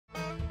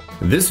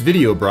This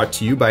video brought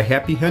to you by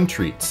Happy Hen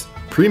Treats,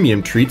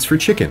 premium treats for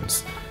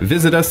chickens.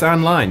 Visit us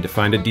online to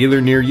find a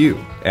dealer near you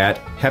at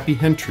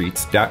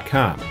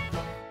happyhentreats.com.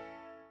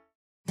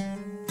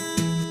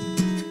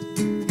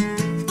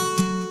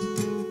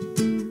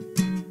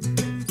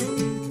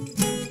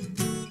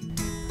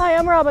 Hi,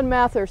 I'm Robin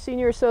Mather,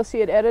 Senior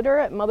Associate Editor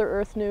at Mother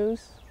Earth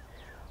News.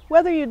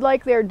 Whether you'd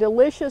like their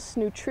delicious,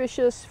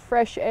 nutritious,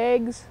 fresh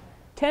eggs,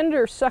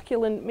 tender,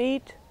 succulent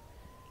meat,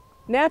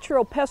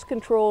 natural pest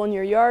control in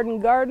your yard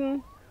and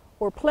garden,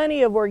 or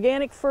plenty of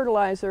organic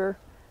fertilizer,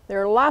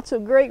 there are lots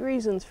of great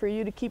reasons for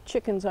you to keep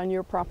chickens on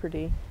your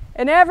property.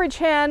 An average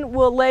hen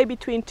will lay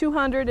between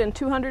 200 and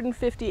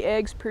 250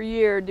 eggs per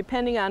year,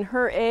 depending on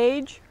her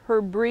age,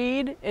 her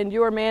breed, and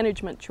your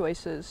management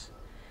choices.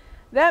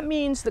 That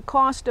means the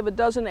cost of a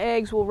dozen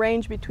eggs will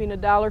range between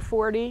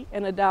 $1.40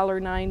 and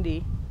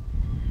 $1.90.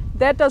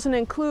 That doesn't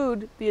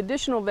include the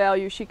additional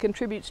value she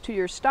contributes to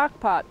your stock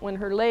pot when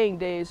her laying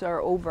days are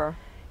over.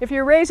 If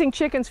you're raising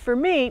chickens for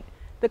meat,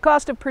 the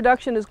cost of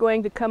production is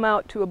going to come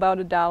out to about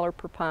 $1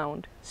 per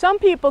pound. Some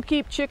people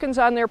keep chickens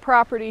on their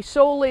property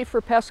solely for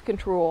pest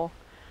control.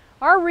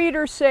 Our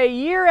readers say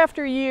year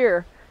after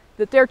year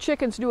that their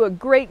chickens do a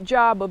great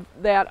job of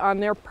that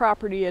on their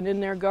property and in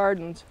their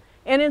gardens.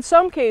 And in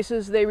some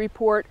cases, they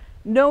report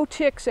no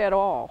ticks at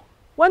all.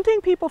 One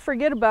thing people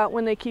forget about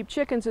when they keep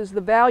chickens is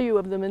the value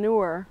of the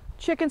manure.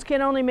 Chickens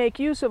can only make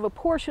use of a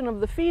portion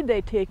of the feed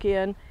they take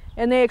in,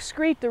 and they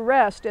excrete the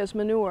rest as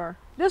manure.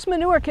 This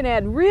manure can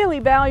add really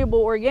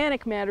valuable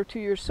organic matter to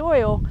your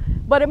soil,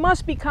 but it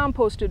must be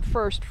composted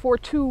first for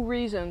two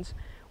reasons.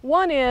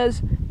 One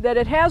is that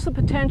it has the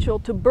potential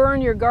to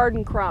burn your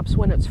garden crops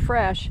when it's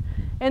fresh,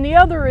 and the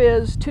other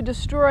is to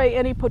destroy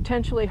any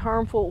potentially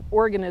harmful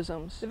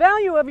organisms. The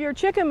value of your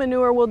chicken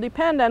manure will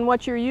depend on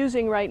what you're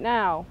using right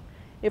now.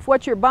 If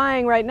what you're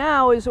buying right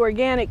now is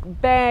organic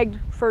bagged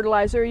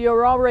fertilizer,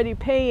 you're already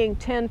paying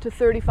 $10 to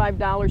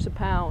 $35 a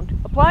pound.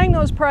 Applying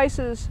those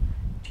prices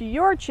to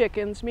your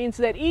chickens means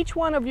that each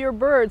one of your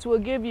birds will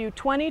give you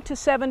 $20 to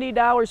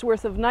 $70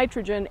 worth of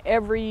nitrogen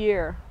every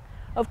year.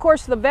 Of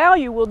course, the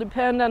value will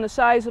depend on the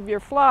size of your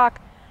flock,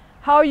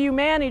 how you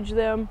manage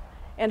them,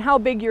 and how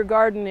big your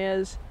garden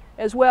is,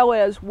 as well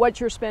as what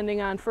you're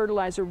spending on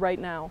fertilizer right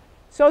now.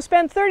 So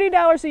spend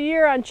 $30 a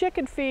year on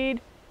chicken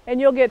feed, and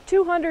you'll get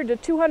 200 to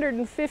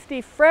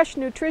 250 fresh,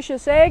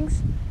 nutritious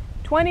eggs,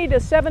 $20 to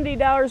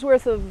 $70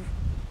 worth of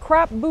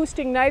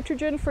crop-boosting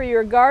nitrogen for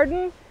your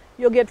garden.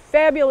 You'll get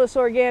fabulous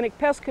organic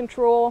pest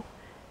control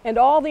and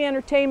all the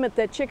entertainment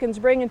that chickens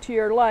bring into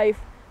your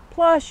life.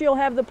 Plus, you'll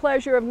have the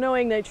pleasure of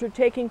knowing that you're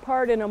taking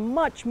part in a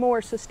much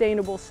more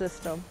sustainable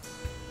system.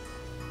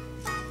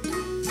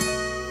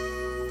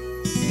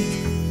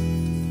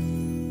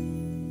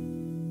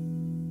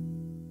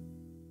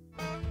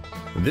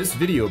 This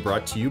video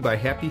brought to you by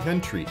Happy Hen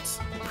Treats,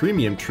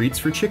 premium treats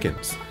for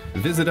chickens.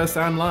 Visit us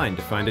online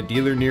to find a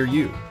dealer near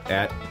you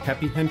at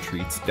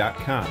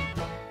happyhentreats.com.